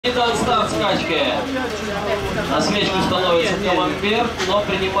Итак, старт скачки. На свечку становится Камамбер, но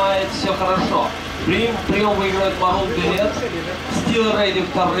принимает все хорошо. Прием выигрывает Марун Берет, Стил Рейди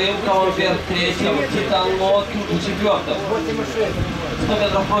вторым, Камамбер третьим, Титан Мо тут же четвертым. 100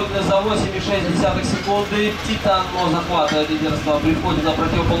 метров пройдено за 8,6 секунды. Титан Мо захватывает лидерство при входе на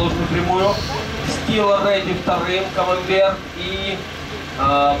противоположную прямую. Стил Рейди вторым, Камамбер и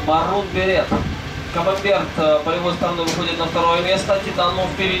Марун Берет. Камамбер по левой стороне выходит на второе место, Титан Мо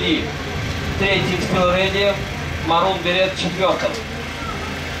впереди. Третий Стил Рейди, Марун Берет четвертым.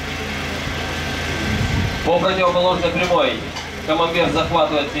 По противоположной прямой Камамбер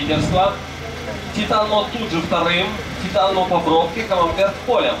захватывает лидерство. Титан Мо тут же вторым, Титан Мо по бровке, Камамбер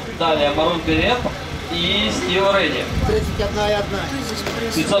полем. Далее Марун Берет и Стил Рейди.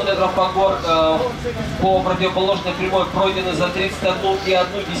 500 метров по противоположной прямой пройдены за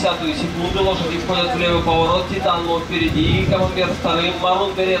 31,1 секунды. Лошади входят в левый поворот. Титан Мо впереди, Камамбер вторым.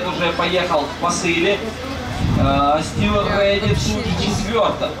 Марун Берет уже поехал в посыле. Стил Рейди тут же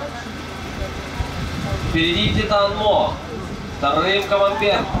четвертым. Впереди Титан Мо. Вторым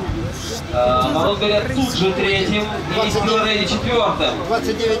Камамбер. Марун Берет тут же третьим и Стил Рейди четвертым.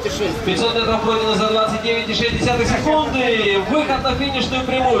 29,6. 500 метров пройдено за 29,6 секунды. Выход на финишную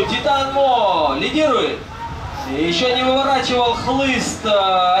прямую. Титан Мо лидирует. Еще не выворачивал хлыст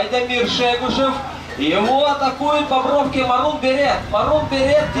Айдамир Шегушев. Его атакует по бровке Марун Берет. Марун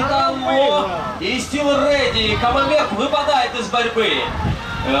Берет, Титан Мо и Стил Рейди. Камамбер выпадает из борьбы.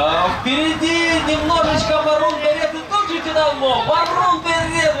 Впереди немножечко Марун Берет и тут же Титан Мо. Марун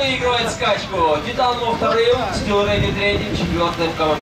Берет выигрывает скачку. Титан Мо вторым, Стил Рейди третьим, четвертым.